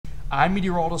I'm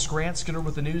Meteorologist Grant Skinner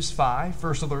with the News 5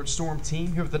 First Alert Storm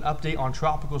Team here with an update on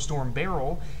Tropical Storm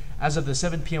Beryl. As of the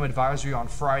 7 p.m. advisory on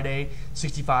Friday,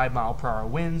 65-mile-per-hour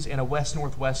winds and a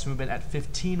west-northwest movement at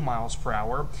 15 miles per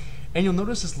hour. And you'll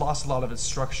notice it's lost a lot of its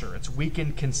structure. It's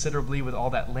weakened considerably with all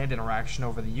that land interaction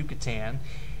over the Yucatan.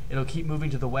 It'll keep moving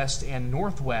to the west and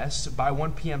northwest. By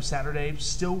 1 p.m. Saturday,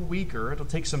 still weaker. It'll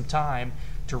take some time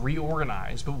to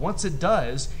reorganize, but once it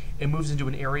does, it moves into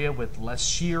an area with less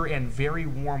shear and very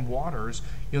warm waters.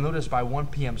 You'll notice by 1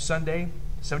 p.m. Sunday,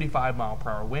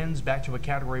 75-mile-per-hour winds, back to a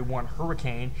Category 1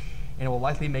 hurricane, and it will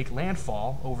likely make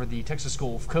landfall over the Texas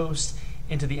Gulf Coast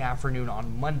into the afternoon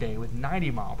on Monday with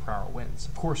 90-mile-per-hour winds.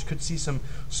 Of course, could see some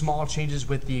small changes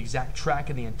with the exact track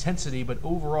and the intensity, but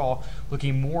overall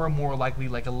looking more and more likely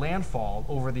like a landfall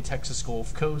over the Texas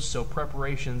Gulf Coast, so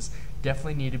preparations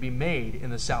definitely need to be made in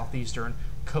the southeastern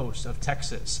coast of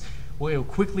Texas. Well, it will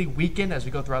quickly weaken as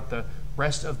we go throughout the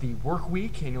rest of the work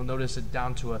week, and you'll notice it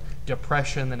down to a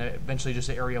depression, then eventually just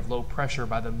an area of low pressure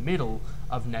by the middle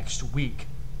of next week.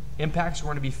 Impacts are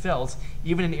going to be felt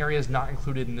even in areas not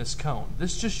included in this cone.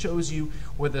 This just shows you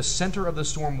where the center of the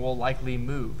storm will likely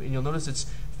move, and you'll notice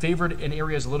it's favored in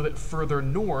areas a little bit further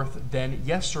north than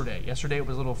yesterday. Yesterday it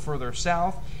was a little further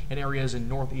south in areas in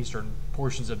northeastern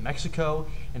portions of Mexico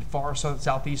and far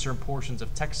southeastern portions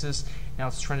of Texas. Now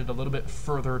it's trended a little bit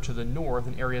further to the north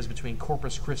in areas between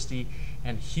Corpus Christi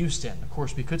and Houston. Of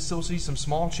course, we could still see some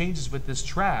small changes with this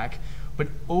track, but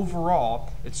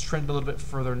overall it's trended a little bit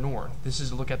further north. This is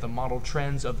a look at the model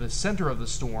trends of the center of the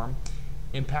storm.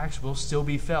 Impacts will still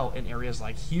be felt in areas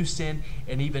like Houston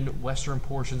and even western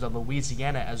portions of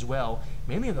Louisiana as well,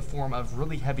 mainly in the form of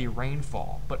really heavy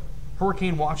rainfall. But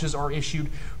hurricane watches are issued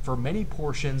for many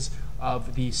portions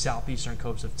of the southeastern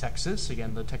coast of Texas,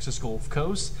 again the Texas Gulf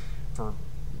Coast, for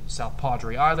South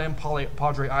Padre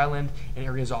Island, and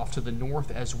areas off to the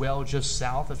north as well, just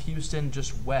south of Houston,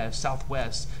 just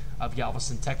southwest of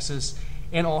Galveston, Texas.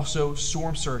 And also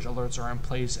storm surge alerts are in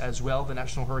place as well. The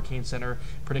National Hurricane Center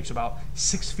predicts about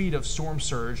 6 feet of storm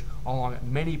surge along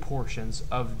many portions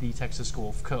of the Texas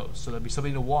Gulf Coast. So that'll be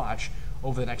something to watch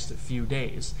over the next few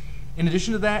days. In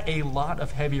addition to that, a lot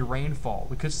of heavy rainfall.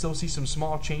 We could still see some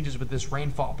small changes with this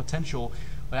rainfall potential,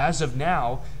 but as of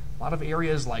now, a lot of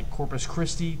areas like Corpus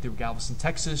Christi through Galveston,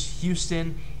 Texas,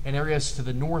 Houston, and areas to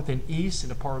the north and east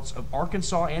into parts of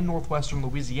Arkansas and northwestern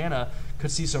Louisiana could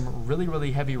see some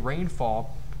really heavy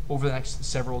rainfall over the next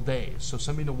several days. So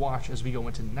something to watch as we go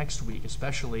into next week,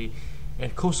 especially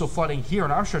at coastal flooding here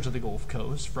on our stretch of the Gulf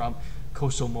Coast from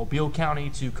coastal Mobile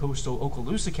County to coastal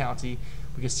Okaloosa County.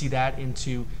 We can see that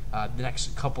into the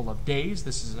next couple of days.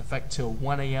 This is in effect till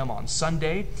 1 a.m. on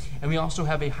Sunday. And we also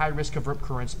have a high risk of rip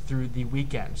currents through the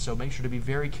weekend. So make sure to be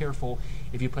very careful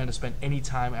if you plan to spend any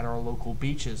time at our local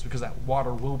beaches, because that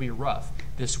water will be rough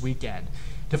this weekend.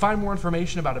 To find more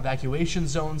information about evacuation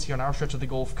zones here on our stretch of the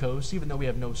Gulf Coast, even though we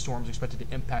have no storms expected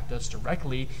to impact us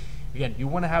directly, again, you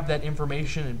want to have that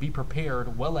information and be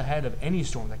prepared well ahead of any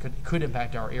storm that could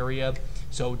impact our area.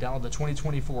 So download the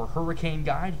 2024 Hurricane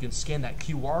Guide. You can scan that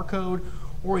QR code,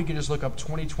 or you can just look up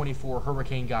 2024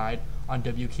 Hurricane Guide on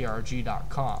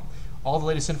WKRG.com. All the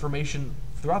latest information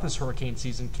throughout this hurricane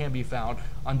season can be found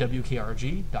on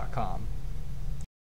WKRG.com.